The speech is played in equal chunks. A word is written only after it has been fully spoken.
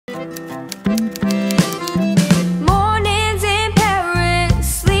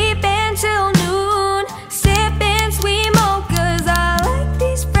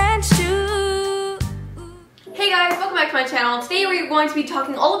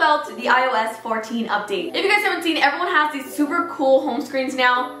talking all about the iOS 14 update. If you guys haven't seen, everyone has these super cool home screens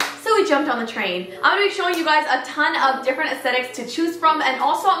now, so we jumped on the train. I'm going to be showing you guys a ton of different aesthetics to choose from, and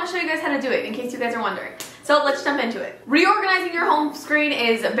also I'm going to show you guys how to do it in case you guys are wondering. So let's jump into it. Reorganizing your home screen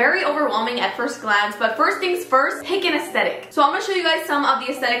is very overwhelming at first glance, but first things first, pick an aesthetic. So I'm going to show you guys some of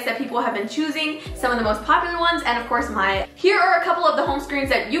the aesthetics that people have been choosing, some of the most popular ones, and of course mine. Here are a couple of the home screens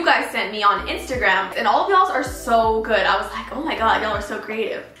that you guys sent me on Instagram, and all of y'all are so good. I was like, oh my god, y'all are so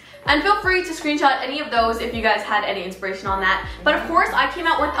creative. And feel free to screenshot any of those if you guys had any inspiration on that. But of course, I came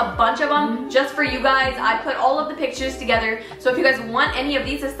out with a bunch of them just for you guys. I put all of the pictures together. So if you guys want any of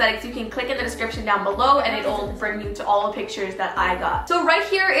these aesthetics, you can click in the description down below and it'll bring you to all the pictures that I got. So right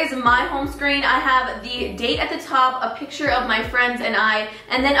here is my home screen. I have the date at the top, a picture of my friends and I,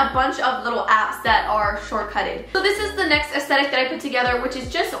 and then a bunch of little apps that are shortcutted. So this is the next aesthetic that I put together, which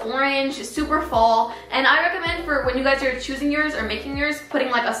is just orange, super fall. And I recommend for when you guys are choosing yours or making yours,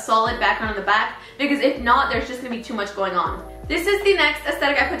 putting like a solid background in the back, because if not, there's just gonna be too much going on. This is the next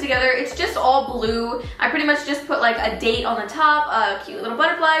aesthetic I put together. It's just all blue. I pretty much just put like a date on the top, cute little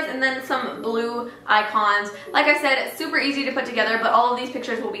butterflies, and then some blue icons. Like I said, it's super easy to put together, but all of these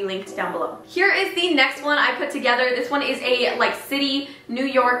pictures will be linked down below. Here is the next one I put together. This one is a like city, New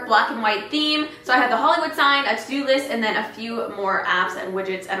York, black and white theme. So I have the Hollywood sign, a to-do list, and then a few more apps and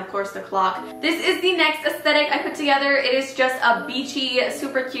widgets, and of course the clock. This is the next aesthetic I put together. It is just a beachy,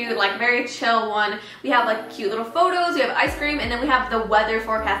 super cute, like very chill one. We have like cute little photos, we have ice cream, and then we have the weather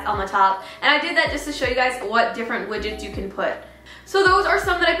forecast on the top. And I did that just to show you guys what different widgets you can put. So those are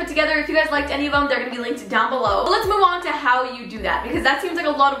some that I put together. If you guys liked any of them, they're going to be linked down below. But let's move on to how you do that, because that seems like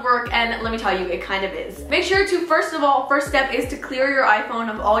a lot of work, and let me tell you, it kind of is. Make sure to, first step is to clear your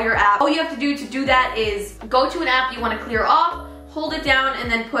iPhone of all your apps. All you have to do that is go to an app you want to clear off, hold it down,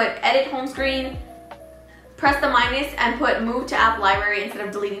 and then put edit home screen, press the minus and put move to app library instead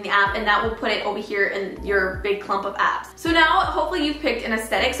of deleting the app, and that will put it over here in your big clump of apps. So now hopefully you've picked an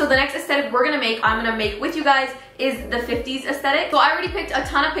aesthetic. So the next aesthetic I'm gonna make with you guys is the 50s aesthetic. So I already picked a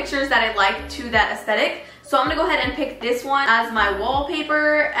ton of pictures that I like to that aesthetic. So I'm gonna go ahead and pick this one as my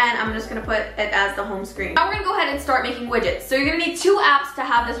wallpaper, and I'm just gonna put it as the home screen. Now we're gonna go ahead and start making widgets. So you're gonna need two apps to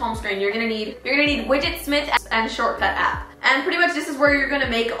have this home screen. You're gonna need Widgetsmith and Shortcut app. And pretty much this is where you're gonna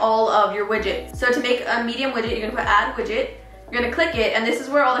make all of your widgets. So to make a medium widget, you're gonna put add widget. You're gonna click it, and this is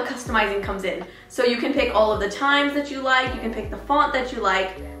where all the customizing comes in. So you can pick all of the times that you like, you can pick the font that you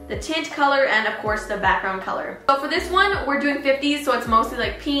like, the tint color, and of course the background color. So for this one, we're doing 50s, so it's mostly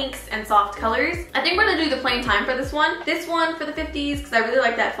like pinks and soft colors. I think we're gonna do the plain time for this one. This one for the 50s, because I really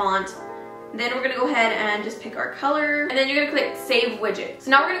like that font. Then we're gonna go ahead and just pick our color, and then you're gonna click save widget.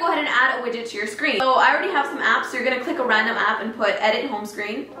 So now we're gonna go ahead and add a widget to your screen. So I already have some apps, so you're gonna click a random app and put edit home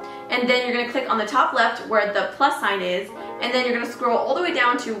screen, and then you're gonna click on the top left where the plus sign is, and then you're gonna scroll all the way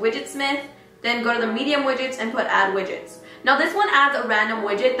down to Widgetsmith, then go to the medium widgets and put add widgets. Now this one adds a random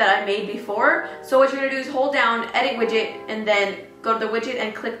widget that I made before, so what you're gonna do is hold down edit widget and then go to the widget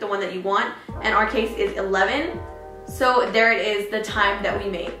and click the one that you want, and our case is 11. So there it is, the time that we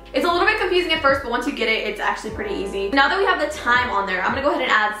made. It's a little bit confusing at first, but once you get it, it's actually pretty easy. Now that we have the time on there, I'm gonna go ahead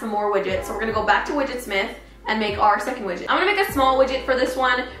and add some more widgets. So we're gonna go back to Widgetsmith and make our second widget. I'm gonna make a small widget for this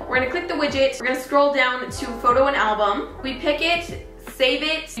one. We're gonna click the widget. We're gonna scroll down to photo and album. We pick it, save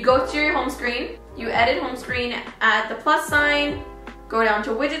it. You go to your home screen. You edit home screen, add the plus sign, go down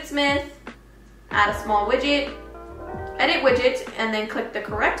to Widgetsmith, add a small widget, edit widget, and then click the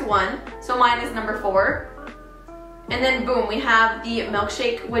correct one. So mine is number 4. And then boom, we have the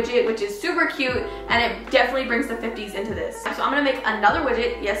milkshake widget, which is super cute, and it definitely brings the 50s into this. So I'm gonna make another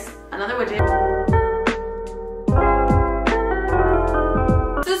widget, yes, another widget.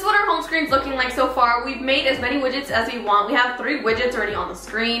 So this is what our home screen's looking like so far. We've made as many widgets as we want. We have 3 widgets already on the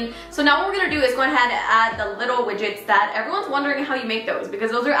screen. So now what we're gonna do is go ahead and add the little widgets that everyone's wondering how you make those, because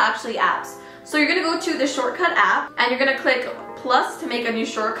those are actually apps. So you're gonna go to the shortcut app, and you're gonna click plus to make a new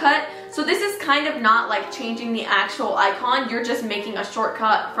shortcut. So this is kind of not like changing the actual icon, you're just making a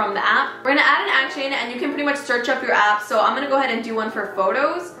shortcut from the app. We're gonna add an action, and you can pretty much search up your app. So I'm gonna go ahead and do one for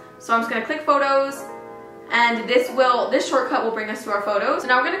photos. So I'm just gonna click photos, and this shortcut will bring us to our photos. So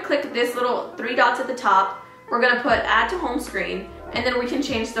now we're gonna click this little 3 dots at the top. We're gonna put add to home screen, and then we can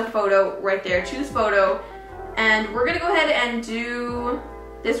change the photo right there, choose photo. And we're gonna go ahead and do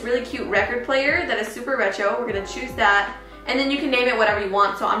this really cute record player that is super retro. We're gonna choose that, and then you can name it whatever you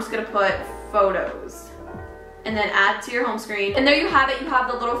want. So I'm just gonna put photos, and then add to your home screen. And there you have it, you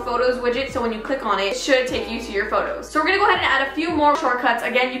have the little photos widget, so when you click on it, it should take you to your photos. So we're gonna go ahead and add a few more shortcuts.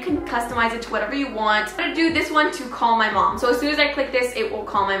 Again, you can customize it to whatever you want. I'm gonna do this one to call my mom. So as soon as I click this, it will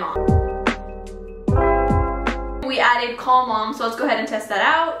call my mom. we added call mom, so let's go ahead and test that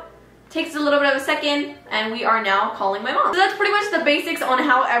out. Takes a little bit of a second, and we are now calling my mom. So that's pretty much the basics on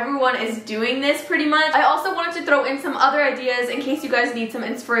how everyone is doing this pretty much. I also wanted to throw in some other ideas in case you guys need some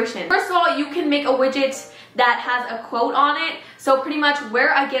inspiration. First of all, you can make a widget that has a quote on it. So pretty much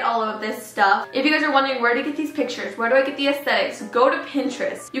where I get all of this stuff. If you guys are wondering where to get these pictures, where do I get the aesthetics, go to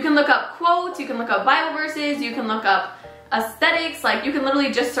Pinterest. You can look up quotes, you can look up Bible verses, you can look up aesthetics, like you can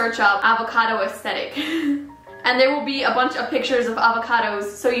literally just search up avocado aesthetic. And there will be a bunch of pictures of avocados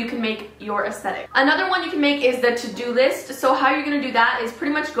so you can make your aesthetic. Another one you can make is the to-do list. So how you're gonna do that is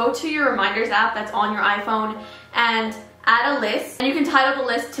pretty much go to your reminders app that's on your iPhone and add a list. And you can title the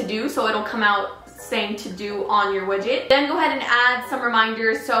list to do, so it'll come out saying to do on your widget. Then go ahead and add some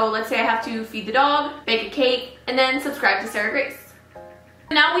reminders. So let's say I have to feed the dog, bake a cake, and then subscribe to Sarah Grace.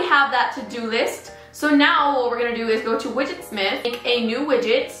 Now we have that to-do list. So now what we're gonna do is go to Widgetsmith, make a new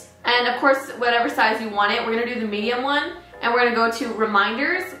widget. And of course, whatever size you want it, we're gonna do the medium one, and we're gonna go to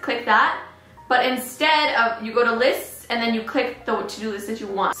reminders, click that. But instead of, you go to lists, and then you click the to-do list that you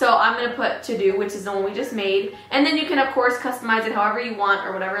want. So I'm gonna put to do, which is the one we just made. And then you can of course customize it however you want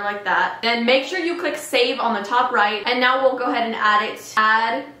or whatever like that. Then make sure you click save on the top right. And now we'll go ahead and add it.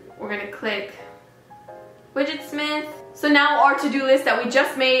 Add, we're gonna click Widgetsmith. So now our to-do list that we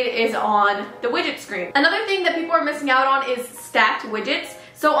just made is on the widget screen. Another thing that people are missing out on is stacked widgets.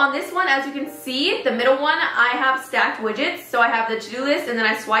 So on this one, as you can see, the middle one, I have stacked widgets. So I have the to-do list, and then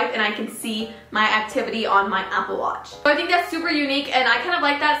I swipe and I can see my activity on my Apple Watch. So I think that's super unique, and I kind of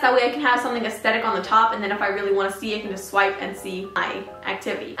like that, so that way I can have something aesthetic on the top, and then if I really want to see, I can just swipe and see my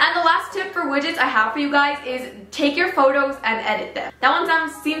activity. And the last tip for widgets I have for you guys is take your photos and edit them. That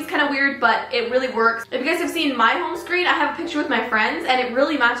one seems kind of weird, but it really works. If you guys have seen my home screen, I have a picture with my friends, and it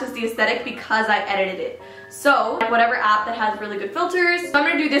really matches the aesthetic because I edited it. So, whatever app that has really good filters. So I'm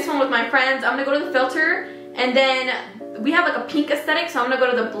gonna do this one with my friends. I'm gonna go to the filter, and then we have like a pink aesthetic, so I'm gonna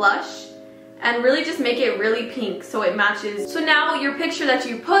go to the blush and really just make it really pink so it matches. So now your picture that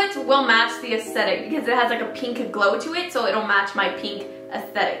you put will match the aesthetic because it has like a pink glow to it, so it'll match my pink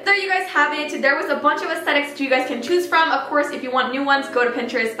aesthetic. There you guys have it. There was a bunch of aesthetics that you guys can choose from. Of course, if you want new ones, go to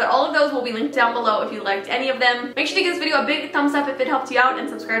Pinterest, but all of those will be linked down below if you liked any of them. Make sure to give this video a big thumbs up if it helped you out and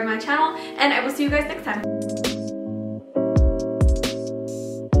subscribe to my channel, and I will see you guys next time.